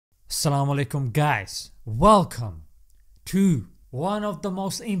Assalamu alaikum guys, welcome to one of the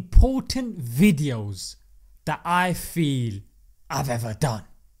most important videos that I feel I've ever done.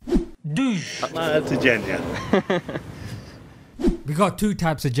 Dude! That's a genius. We got two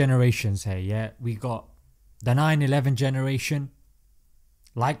types of generations here, yeah? We got the 9/11 generation,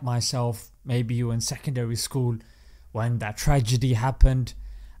 like myself, maybe you were in secondary school when that tragedy happened,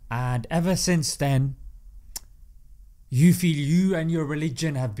 and ever since then you feel you and your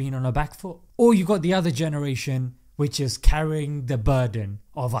religion have been on a back foot. Or you got the other generation which is carrying the burden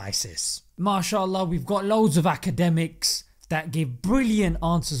of ISIS. MashaAllah, we've got loads of academics that give brilliant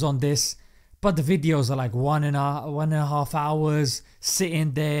answers on this, but the videos are like one and a half hours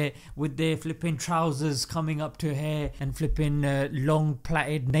sitting there with their flipping trousers coming up to hair and flipping long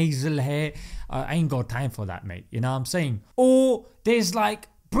plaited nasal hair. I ain't got time for that, mate, you know what I'm saying? Or there's like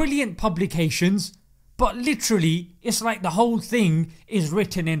brilliant publications, but literally it's like the whole thing is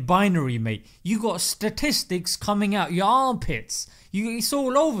written in binary, mate. You got statistics coming out your armpits. It's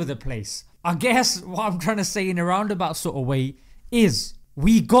all over the place. I guess what I'm trying to say in a roundabout sort of way is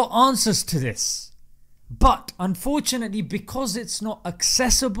we got answers to this, but unfortunately because it's not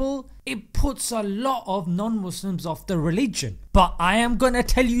accessible, it puts a lot of non-Muslims off the religion. But I am gonna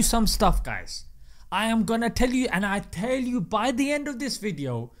tell you some stuff, guys. I am gonna tell you, and I tell you by the end of this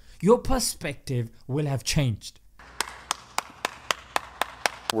video your perspective will have changed.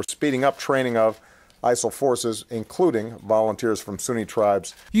 We're speeding up training of ISIL forces, including volunteers from Sunni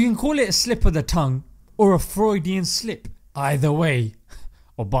tribes. You can call it a slip of the tongue or a Freudian slip. Either way,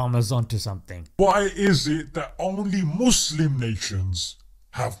 Obama's onto something. Why is it that only Muslim nations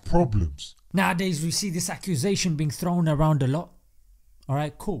have problems? Nowadays we see this accusation being thrown around a lot.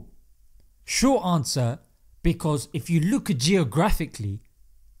 Alright, cool. Short answer, because if you look geographically,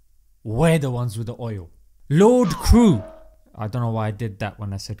 we're the ones with the oil. Lord Crew, I don't know why I did that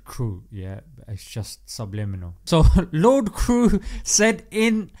when I said crew, yeah, it's just subliminal. So Lord Crew said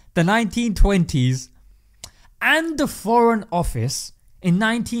in the 1920s and the Foreign Office in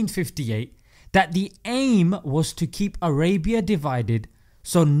 1958 that the aim was to keep Arabia divided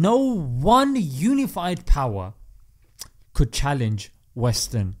so no one unified power could challenge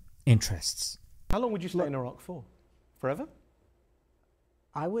Western interests. How long would you stay in Iraq for? Forever?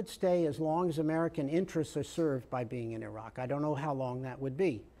 I would stay as long as American interests are served by being in Iraq. I don't know how long that would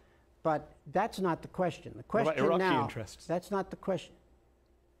be, but that's not the question. The question what about Iraqi now, interests? That's not the question.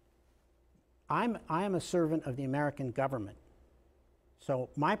 I am a servant of the American government. So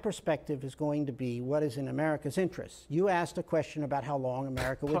my perspective is going to be what is in America's interests. You asked a question about how long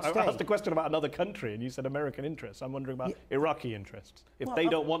America would stay. I asked a question about another country and you said American interests. I'm wondering about Iraqi interests. If they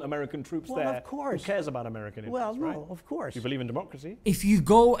don't want American troops there, of course. who cares about American interests, Well, no, right? of course. You believe in democracy? If you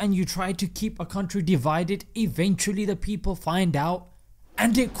go and you try to keep a country divided, eventually the people find out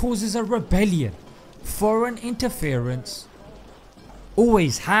and it causes a rebellion. Foreign interference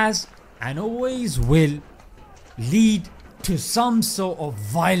always has and always will lead to some sort of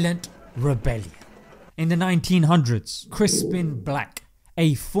violent rebellion. In the 1900s, Crispin Black,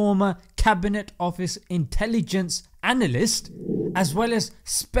 a former Cabinet Office intelligence analyst as well as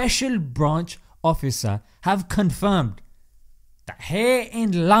special branch officer, have confirmed that here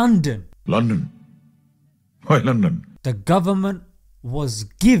in London, Why London? the government was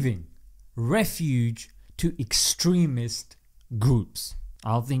giving refuge to extremist groups.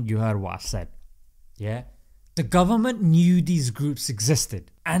 I don't think you heard what I said, yeah? The government knew these groups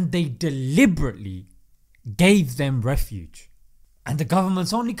existed and they deliberately gave them refuge. And the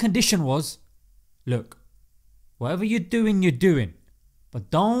government's only condition was, look, whatever you're doing,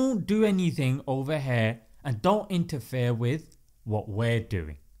 but don't do anything over here and don't interfere with what we're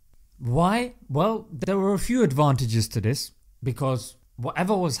doing. Why? Well, there were a few advantages to this, because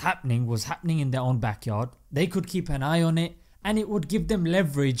whatever was happening in their own backyard. They could keep an eye on it and it would give them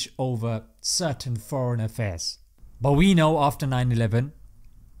leverage over certain foreign affairs. But we know after 9/11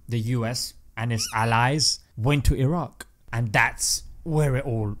 the US and its allies went to Iraq, and that's where it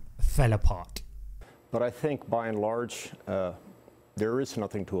all fell apart. But I think by and large there is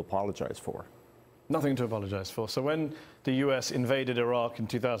nothing to apologize for. Nothing to apologize for. So when the US invaded Iraq in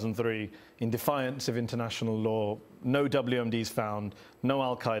 2003 in defiance of international law, no WMDs found, no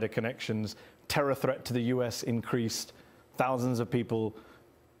Al-Qaeda connections, terror threat to the US increased, thousands of people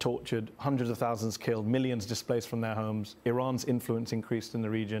tortured, hundreds of thousands killed, millions displaced from their homes, Iran's influence increased in the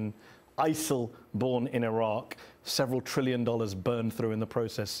region, ISIL born in Iraq, several $1 trillion burned through in the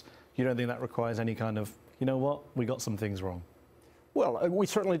process. You don't think that requires any kind of, you know what, we got some things wrong? Well, we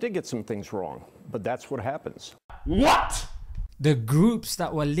certainly did get some things wrong, but that's what happens. What? The groups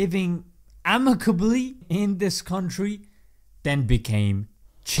that were living amicably in this country then became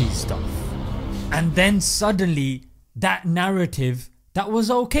cheesed off. And then suddenly that narrative that was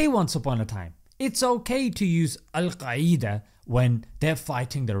okay once upon a time. It's okay to use Al-Qaeda when they're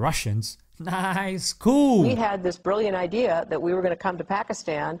fighting the Russians. Nice, cool. We had this brilliant idea that we were going to come to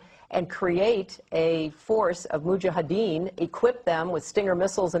Pakistan and create a force of mujahideen, equip them with Stinger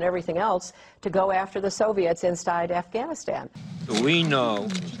missiles and everything else to go after the Soviets inside Afghanistan. We know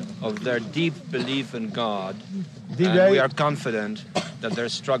of their deep belief in God, and we are confident that their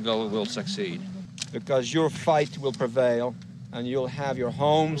struggle will succeed. Because your fight will prevail, and you'll have your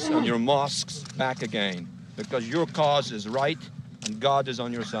homes and your mosques back again. Because your cause is right, and God is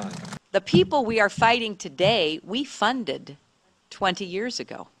on your side. The people we are fighting today, we funded 20 years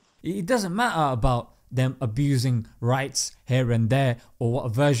ago. It doesn't matter about them abusing rights here and there or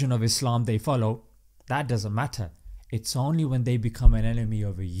what version of Islam they follow. That doesn't matter. It's only when they become an enemy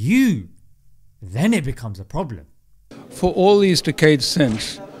of you, then it becomes a problem. For all these decades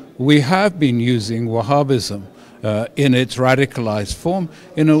since, we have been using Wahhabism in its radicalized form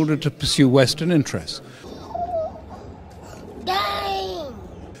in order to pursue Western interests.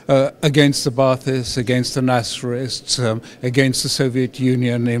 Against the Baathists, against the Nasrists, against the Soviet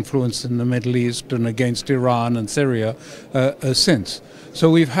Union influence in the Middle East, and against Iran and Syria since. So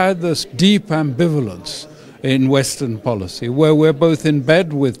we've had this deep ambivalence in Western policy where we're both in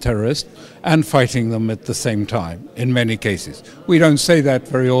bed with terrorists and fighting them at the same time in many cases. We don't say that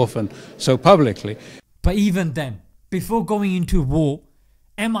very often so publicly. But even then, before going into war,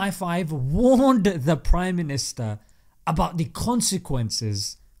 MI5 warned the Prime Minister about the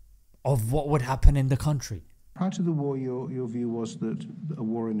consequences of what would happen in the country. Prior to the war, your view was that a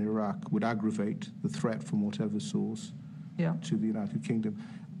war in Iraq would aggravate the threat from whatever source to the United Kingdom.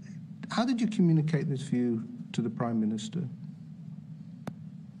 How did you communicate this view to the Prime Minister?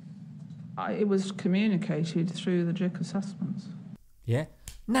 It was communicated through the JIC assessments. Yeah,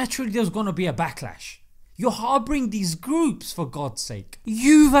 naturally there's going to be a backlash. You're harbouring these groups, for God's sake.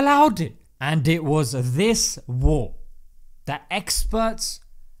 You've allowed it. And it was this war that experts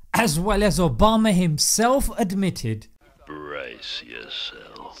as well as Obama himself admitted, brace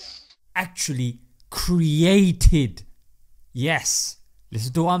yourself, actually created, yes,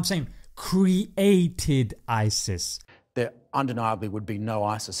 listen to what I'm saying, created ISIS. There undeniably would be no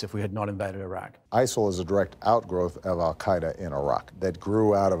ISIS if we had not invaded Iraq. ISIL is a direct outgrowth of Al-Qaeda in Iraq that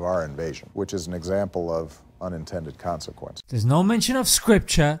grew out of our invasion, which is an example of unintended consequence. There's no mention of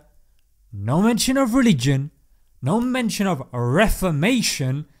scripture, no mention of religion, no mention of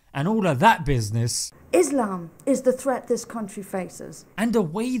reformation and all of that business. Islam is the threat this country faces. And the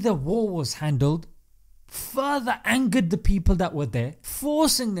way the war was handled further angered the people that were there,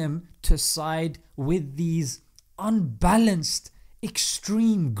 forcing them to side with these unbalanced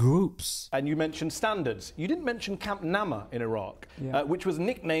extreme groups. And you mentioned standards. You didn't mention Camp Nama in Iraq, which was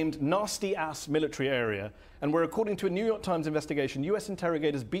nicknamed Nasty Ass Military Area, and where, according to a New York Times investigation, US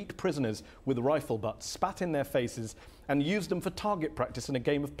interrogators beat prisoners with rifle butts, spat in their faces, and used them for target practice in a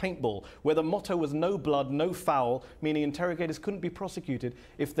game of paintball, where the motto was no blood, no foul, meaning interrogators couldn't be prosecuted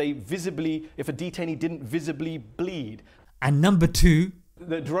if a detainee didn't visibly bleed. And number two,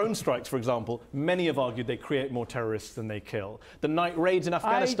 the drone strikes, for example, many have argued they create more terrorists than they kill. The night raids in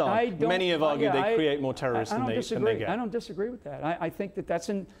Afghanistan, many have argued they create more terrorists than they get. I don't disagree with that. I think that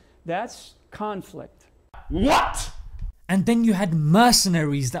that's conflict. What? And then you had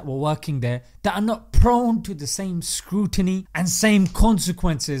mercenaries that were working there that are not prone to the same scrutiny and same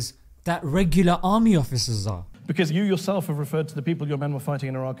consequences that regular army officers are. Because you yourself have referred to the people your men were fighting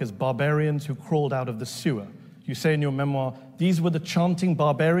in Iraq as barbarians who crawled out of the sewer. You say in your memoir, these were the chanting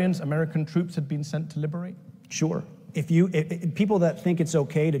barbarians American troops had been sent to liberate? Sure. If people that think it's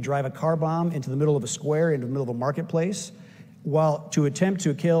okay to drive a car bomb into the middle of a square, into the middle of a marketplace, while to attempt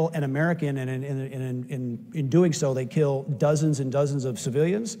to kill an American, and in doing so they kill dozens and dozens of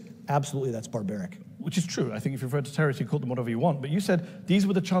civilians, absolutely that's barbaric. Which is true. I think if you refer to terrorists, you call them whatever you want. But you said these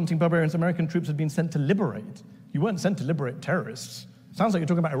were the chanting barbarians American troops had been sent to liberate. You weren't sent to liberate terrorists. Sounds like you're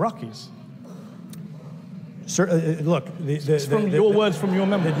talking about Iraqis. Sir, look, your words from your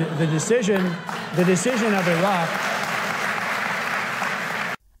memoir. The decision of Iraq.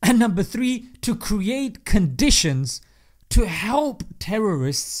 And number three, to create conditions to help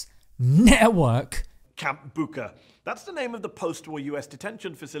terrorists network. Camp Bucca. That's the name of the post-war US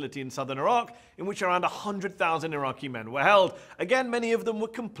detention facility in southern Iraq, in which around 100,000 Iraqi men were held. Again, many of them were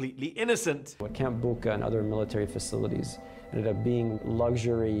completely innocent. Camp Bucca and other military facilities ended up being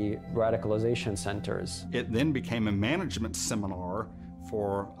luxury radicalization centers. It then became a management seminar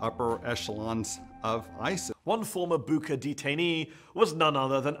for upper echelons of ISIS. One former Bucca detainee was none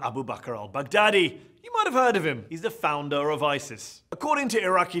other than Abu Bakr al-Baghdadi. You might have heard of him. He's the founder of ISIS. According to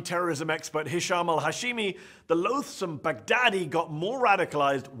Iraqi terrorism expert Hisham al-Hashimi, the loathsome Baghdadi got more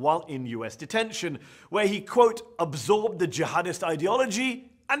radicalized while in US detention, where he, quote, absorbed the jihadist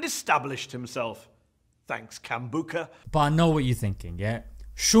ideology and established himself. Thanks, Kambuka. But I know what you're thinking, yeah?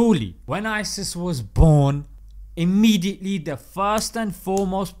 Surely, when ISIS was born, immediately the first and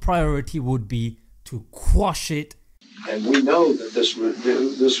foremost priority would be to quash it. And we know that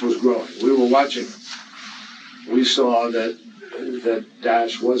this was growing. We were watching it. We saw that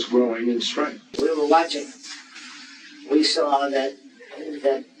Daesh was growing in strength. We were watching it. We saw that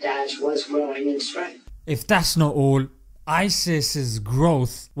Daesh was growing in strength. If that's not all, ISIS's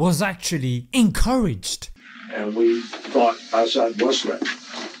growth was actually encouraged. And we thought Assad was threatened.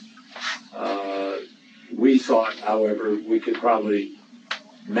 We thought, however, we could probably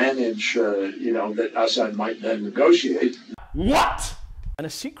manage, that Assad might then negotiate. What? And a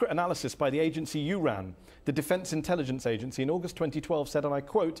secret analysis by the agency URAN, the Defense Intelligence Agency, in August 2012 said, and I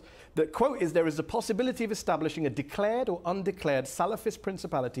quote, that, quote, is there is a possibility of establishing a declared or undeclared Salafist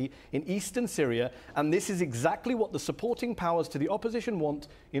principality in eastern Syria, and this is exactly what the supporting powers to the opposition want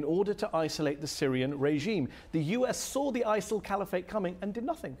in order to isolate the Syrian regime. The US saw the ISIL caliphate coming and did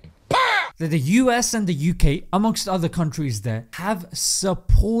nothing. The US and the UK, amongst other countries there, have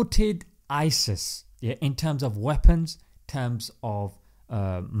supported ISIS, yeah, in terms of weapons, in terms of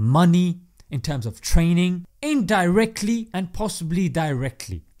money, in terms of training, indirectly and possibly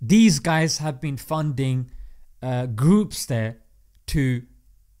directly. These guys have been funding groups there to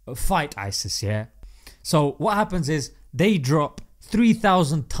fight ISIS, yeah? So what happens is they drop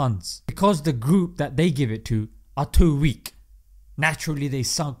 3,000 tons because the group that they give it to are too weak. Naturally they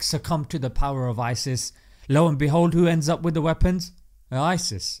succumb to the power of ISIS. Lo and behold, who ends up with the weapons?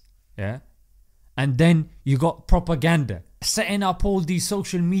 ISIS, yeah? And then you got propaganda, setting up all these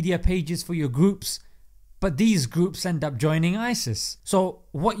social media pages for your groups, but these groups end up joining ISIS. So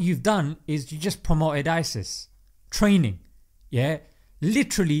what you've done is you just promoted ISIS. Training, yeah?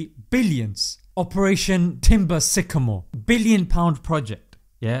 Literally billions. Operation Timber Sycamore, £1 billion project,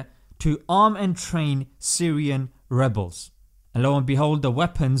 yeah? To arm and train Syrian rebels. And lo and behold, the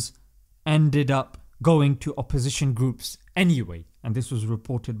weapons ended up going to opposition groups anyway. And this was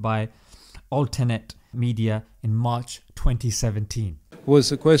reported by Alternet Media in March 2017.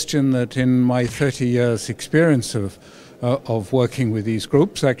 Was a question that in my 30 years experience of working with these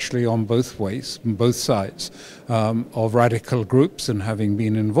groups, actually on both ways, on both sides, of radical groups and having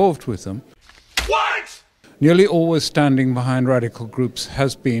been involved with them. What? Nearly always standing behind radical groups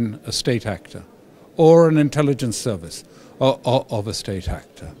has been a state actor or an intelligence service of a state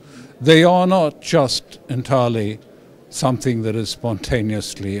actor. They are not just entirely something that has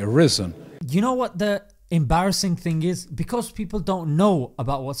spontaneously arisen. You know what the embarrassing thing is? Because people don't know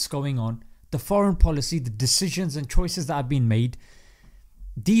about what's going on, the foreign policy, the decisions and choices that have been made,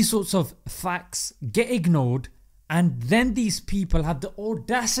 these sorts of facts get ignored, and then these people have the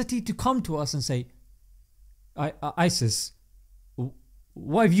audacity to come to us and say, ISIS,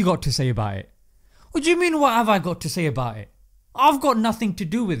 what have you got to say about it? What do you mean, what have I got to say about it? I've got nothing to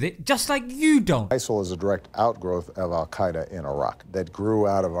do with it, just like you don't. ISIL is a direct outgrowth of al-Qaeda in Iraq that grew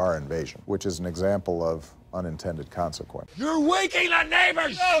out of our invasion, which is an example of unintended consequence. You're waking the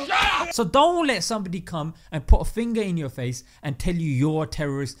neighbors! So don't let somebody come and put a finger in your face and tell you you're a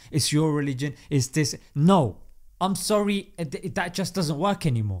terrorist, it's your religion, it's this. No, I'm sorry, that just doesn't work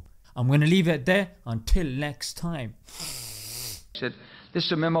anymore. I'm going to leave it there until next time. This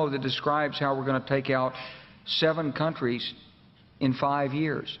is a memo that describes how we're going to take out 7 countries in 5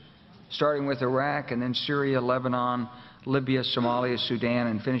 years, starting with Iraq and then Syria, Lebanon, Libya, Somalia, Sudan,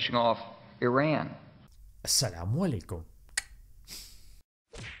 and finishing off Iran. Assalamu alaikum.